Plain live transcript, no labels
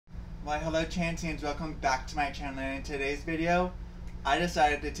Why hello Chanceians, welcome back to my channel, and in today's video I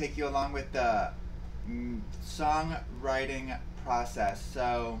decided to take you along with the songwriting process.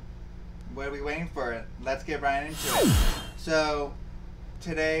 So what are we waiting for? Let's get right into it. So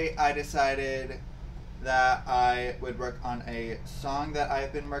today I decided that I would work on a song that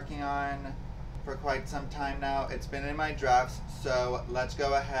I've been working on for quite some time now. It's been in my drafts, so let's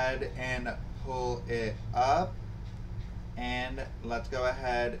go ahead and pull it up. And let's go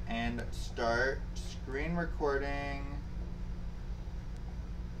ahead and start screen recording.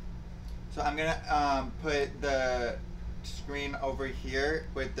 So I'm gonna put the screen over here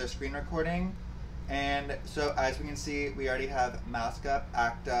with the screen recording. And so as we can see, we already have mask up,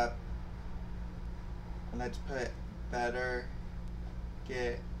 act up. Let's put better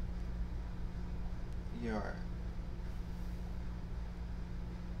get your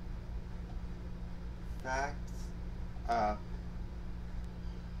facts up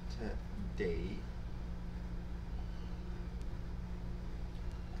to date,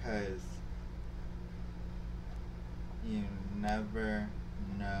 because you never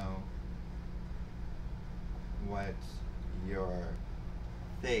know what's your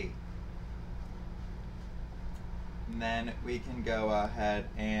fate. And then we can go ahead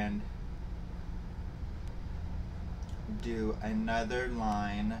and do another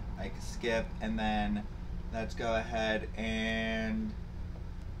line, like skip, and then let's go ahead and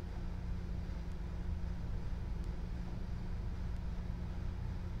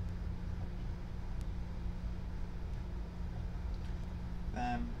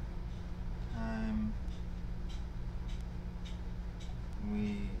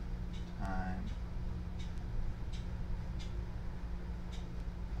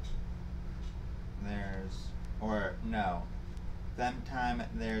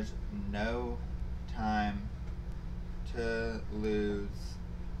there's no time to lose,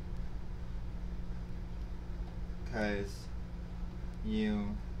 because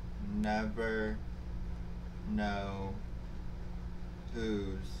you never know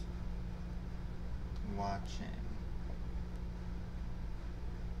who's watching.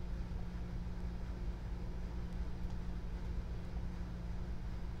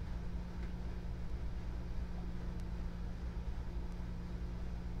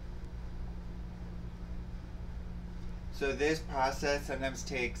 So this process sometimes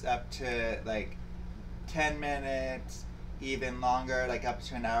takes up to like 10 minutes, even longer, like up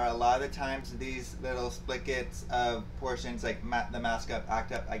to an hour. A lot of the times these little splickets of portions, like the mask up,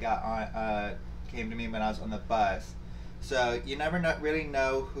 act up, I got on, came to me when I was on the bus. So you never really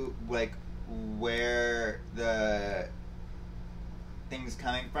know who, like, where the thing's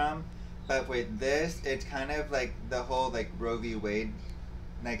coming from. But with this, it's kind of like the whole like Roe v. Wade,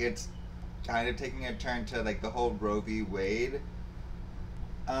 like it's kind of taking a turn to like the whole Roe v. Wade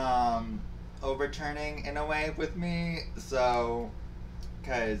overturning in a way with me. So,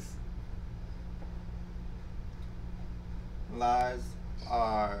 because laws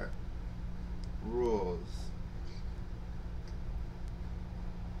are rules,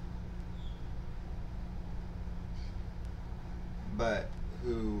 but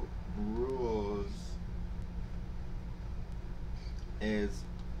who rules is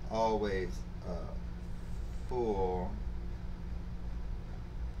always a fool,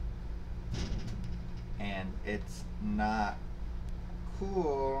 and it's not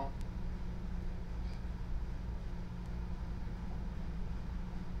cool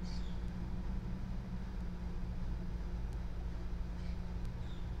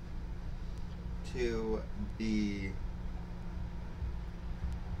to be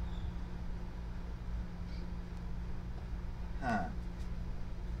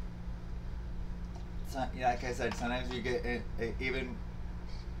So, yeah, like I said, sometimes you get even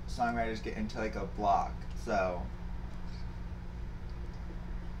songwriters get into like a block. So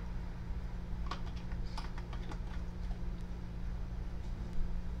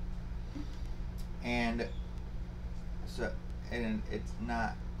and it's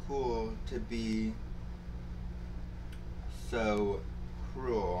not cool to be so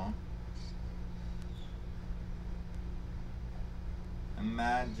cruel.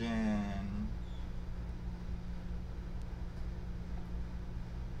 Imagine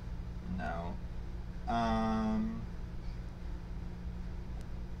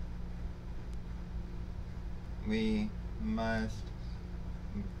we must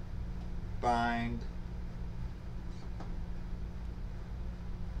bind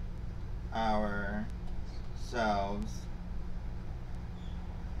ourselves.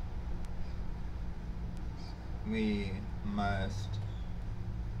 We must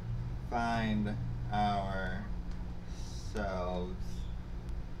find ourselves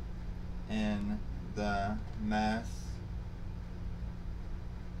in the mess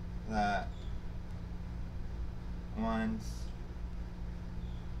that once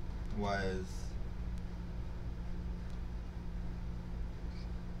was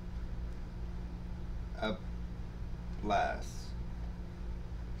a bless.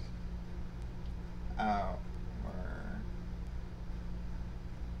 Our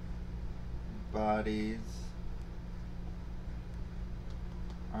bodies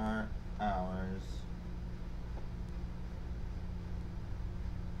are ours,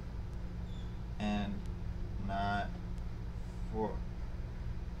 and not for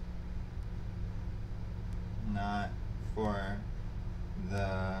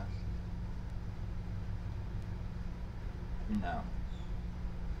the no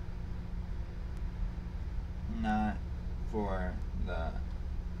not for the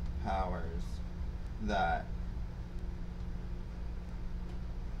powers that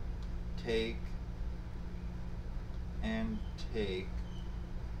take and take,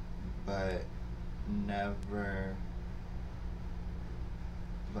 but never,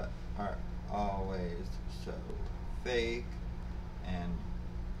 but are always so fake and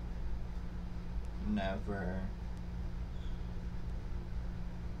never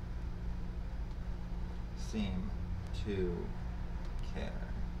seem to care.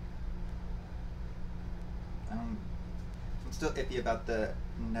 I'm still iffy about the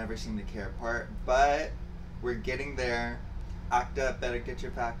never seem to care part, but we're getting there. Act up, better get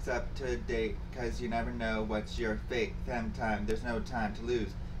your facts up to date, cause you never know what's your fate. Time, there's no time to lose,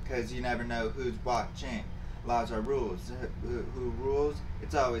 cause you never know who's watching. Laws are rules. Who rules?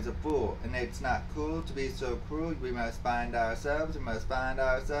 It's always a fool, and it's not cool to be so cruel. We must find ourselves. We must find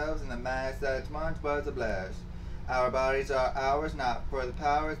ourselves in the mass that once was a blast. Our bodies are ours, not for the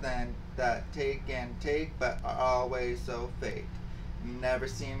powers then that take and take, but are always so fake. Never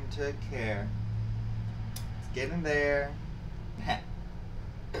seem to care. It's getting there.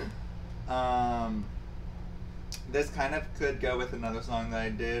 This kind of could go with another song that I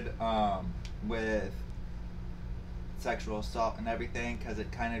did with sexual assault and everything, because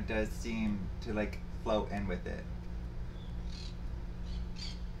it kind of does seem to like flow in with it.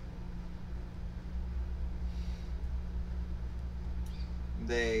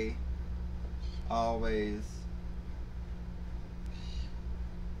 They always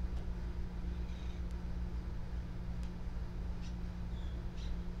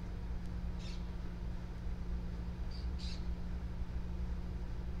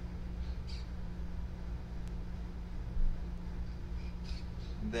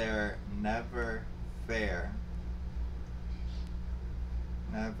they're never fair.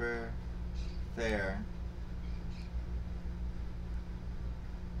 Never fair.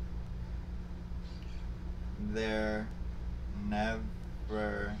 They're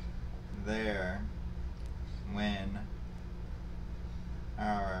never there when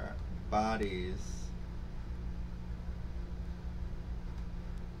our bodies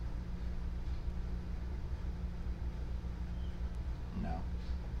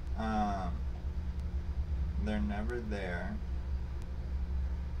they're never there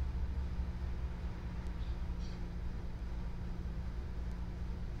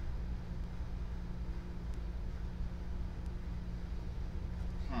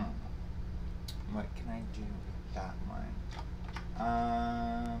what can I do with that one?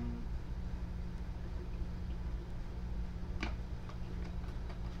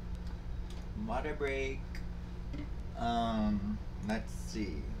 Water break. Let's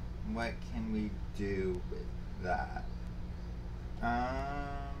see. What can we do with that?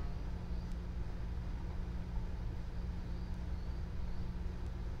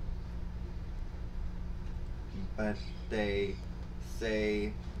 But they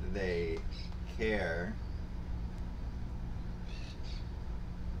say they care.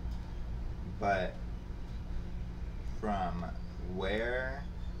 But from where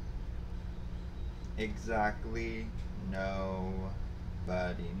exactly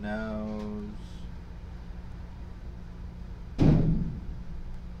nobody knows.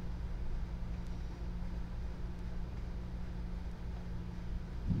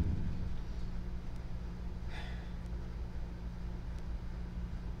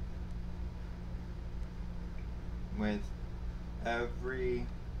 With every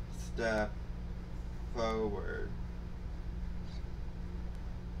step forward,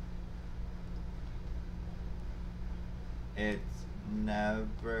 it's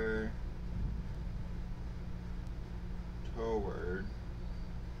never toward,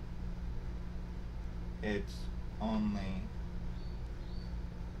 it's only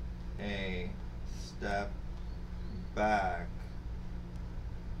a step back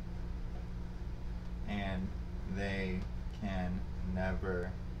and they can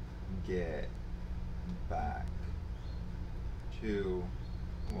never get back to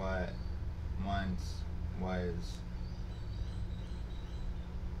what once was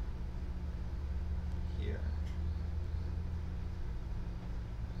here.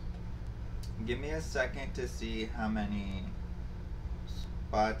 Give me a second to see how many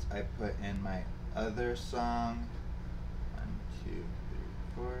spots I put in my other song. 1, 2, 3,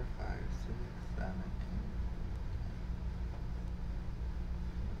 4, 5, 6, 7,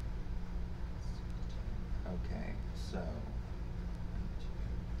 8. Okay, so 1, 2,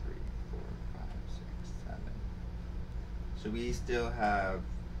 3, 4, 5, 6, 7. So we still have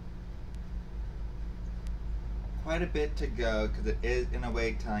quite a bit to go because it is in a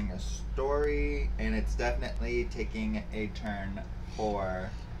way telling a story, and it's definitely taking a turn for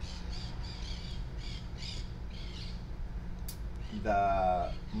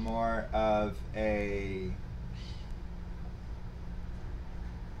the more of a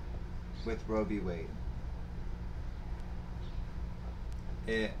with Roe v. Wade.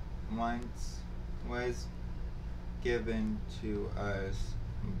 It once was given to us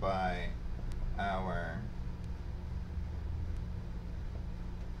by our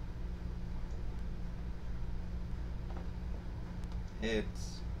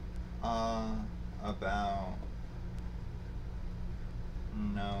it's all about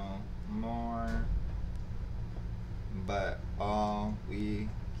no more, but all we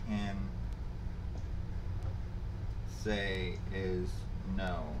can say is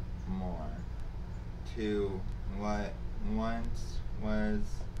no more to what once was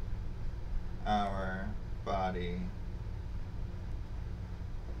our body.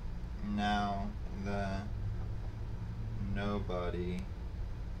 Now the nobody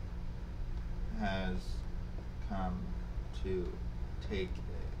has come to take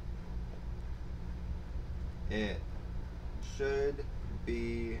it. It should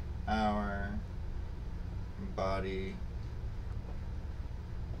be our body,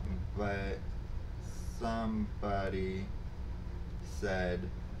 but somebody said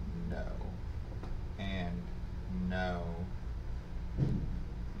no, and no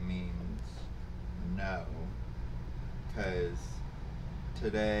means no, 'cause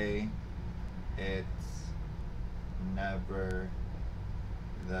today it's never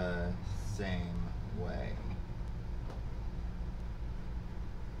the same way.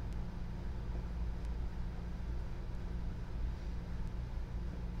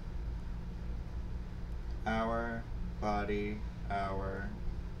 Our body, our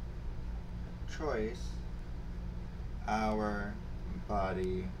choice, our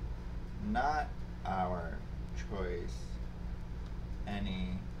body, not our choice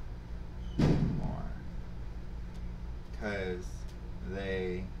anymore, 'cause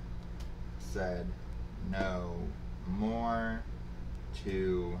they said no more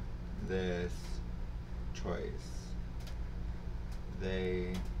to this choice.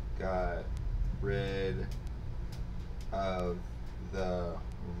 They got rid of the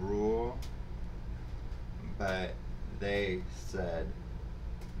rule, but they said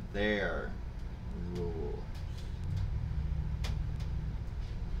their rules.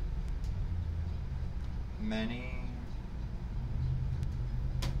 Many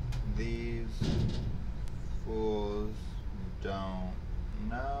these fools don't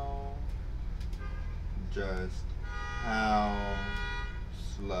know just how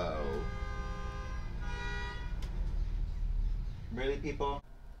slow. Really, people?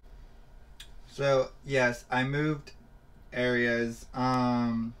 So, yes, I moved areas.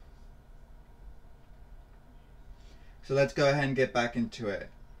 So let's go ahead and get back into it.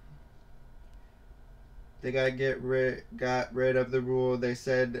 They got rid of the rule. They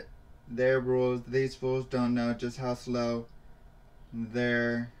said their rules. These fools don't know just how slow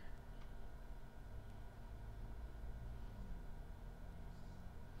they're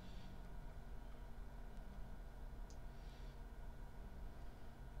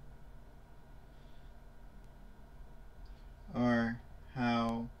or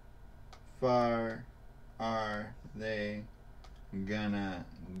how far are they gonna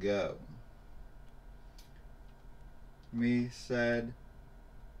go? We said,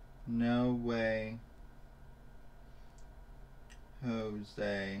 no way,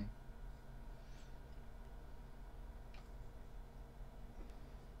 Jose.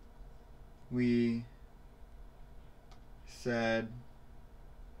 We said,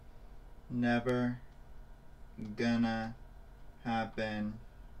 never gonna happen,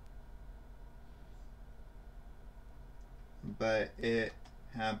 but it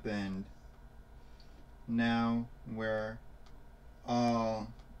happened. Now we're all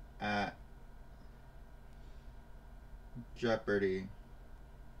at jeopardy.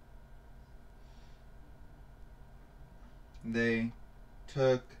 They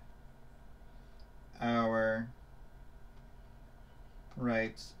took our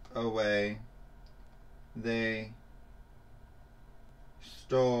rights away. They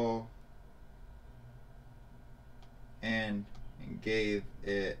stole and gave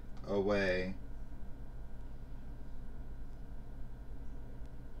it away.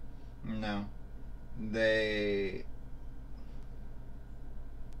 No, they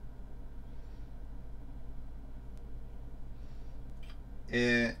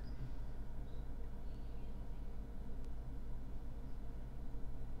it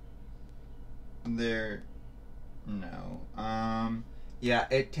there no yeah,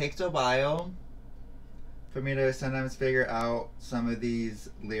 it takes a while for me to sometimes figure out some of these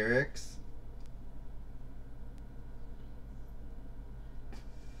lyrics.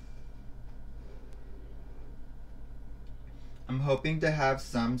 I'm hoping to have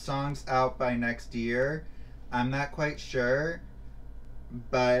some songs out by next year. I'm not quite sure,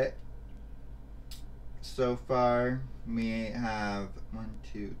 but so far we have 1,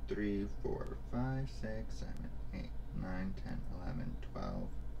 2, 3, 4, 5, 6, 7, 8, 9, 10, 11, 12.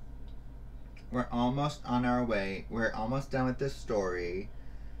 We're almost on our way. We're almost done with this story.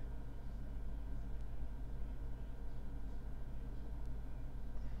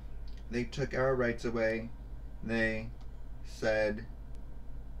 They took our rights away. They said,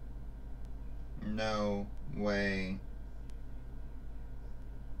 no way.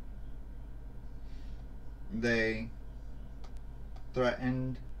 They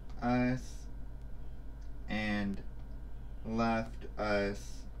threatened us and left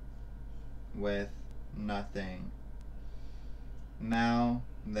us with nothing. Now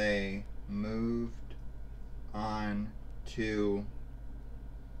they moved on to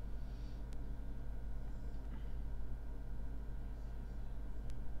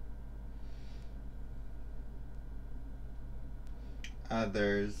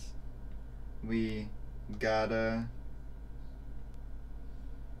others. We gotta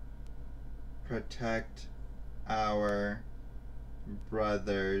protect our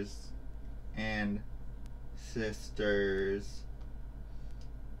brothers and sisters,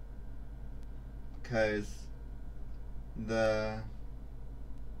 'cause the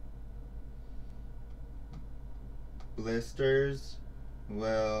blisters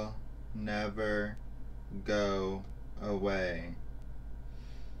will never go away.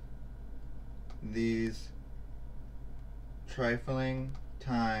 These trifling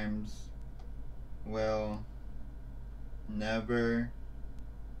times will never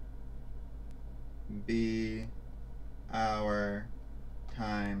be our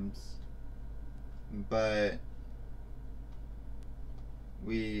times, but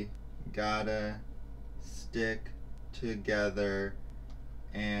we gotta stick together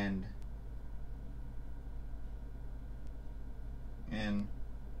and in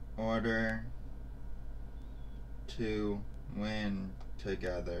order to win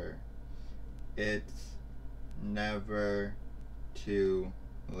together. It's never too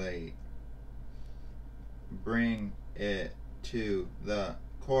late. Bring it to the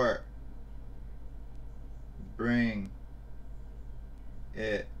court. Bring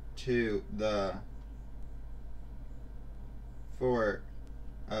it to the fort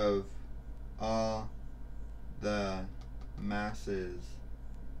of all the masses.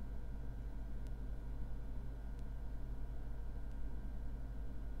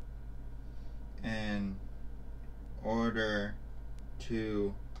 In order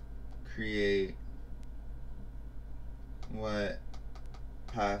to create what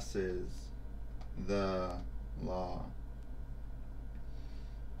passes the law.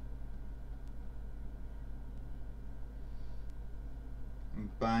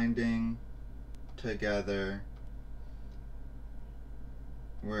 Binding together,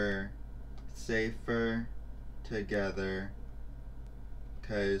 we're safer together,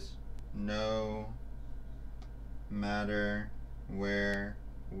 'cause no matter where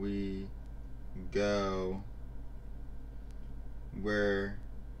we go, we're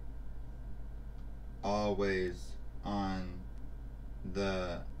always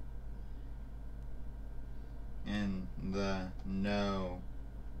in the know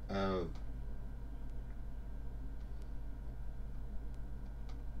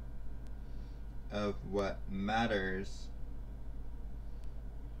of what matters,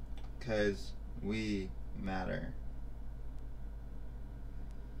 'cause we matter.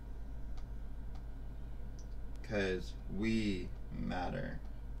 'Cause we matter.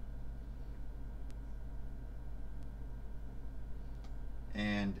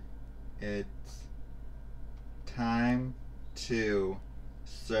 And it's time to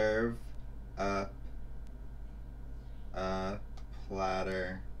serve up a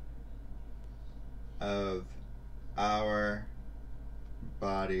platter of our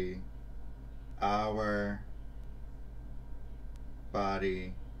body. Our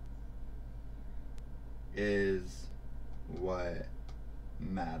body is what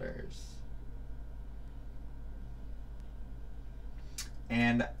matters.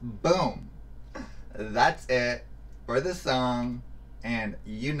 And boom, that's it for the song. And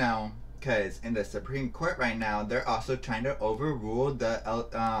you know, because in the Supreme Court right now, they're also trying to overrule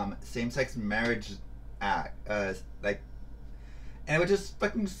the same-sex marriage act. And it was just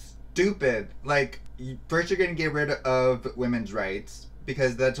fucking stupid. Like, first you're gonna get rid of women's rights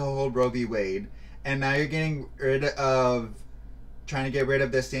because that's a whole Roe v. Wade, and now you're getting rid of trying to get rid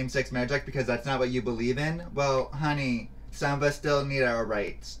of the same-sex marriage act because that's not what you believe in. Well, honey, some of us still need our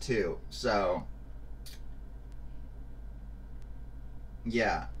rights too. So,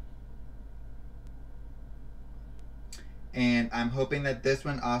 yeah. And I'm hoping that this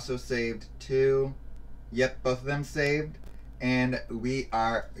one also saved too. Yep, both of them saved. And we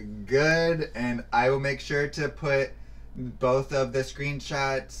are good. And I will make sure to put both of the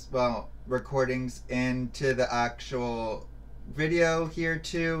screenshots, well, recordings, into the actual video here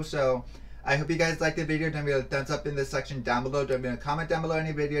too. So I hope you guys liked the video. Don't forget to thumbs up in the section down below. Don't forget to comment down below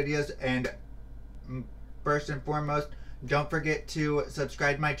any video ideas. And first and foremost, don't forget to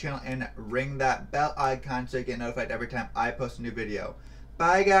subscribe to my channel and ring that bell icon so you get notified every time I post a new video.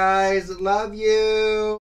 Bye guys, love you!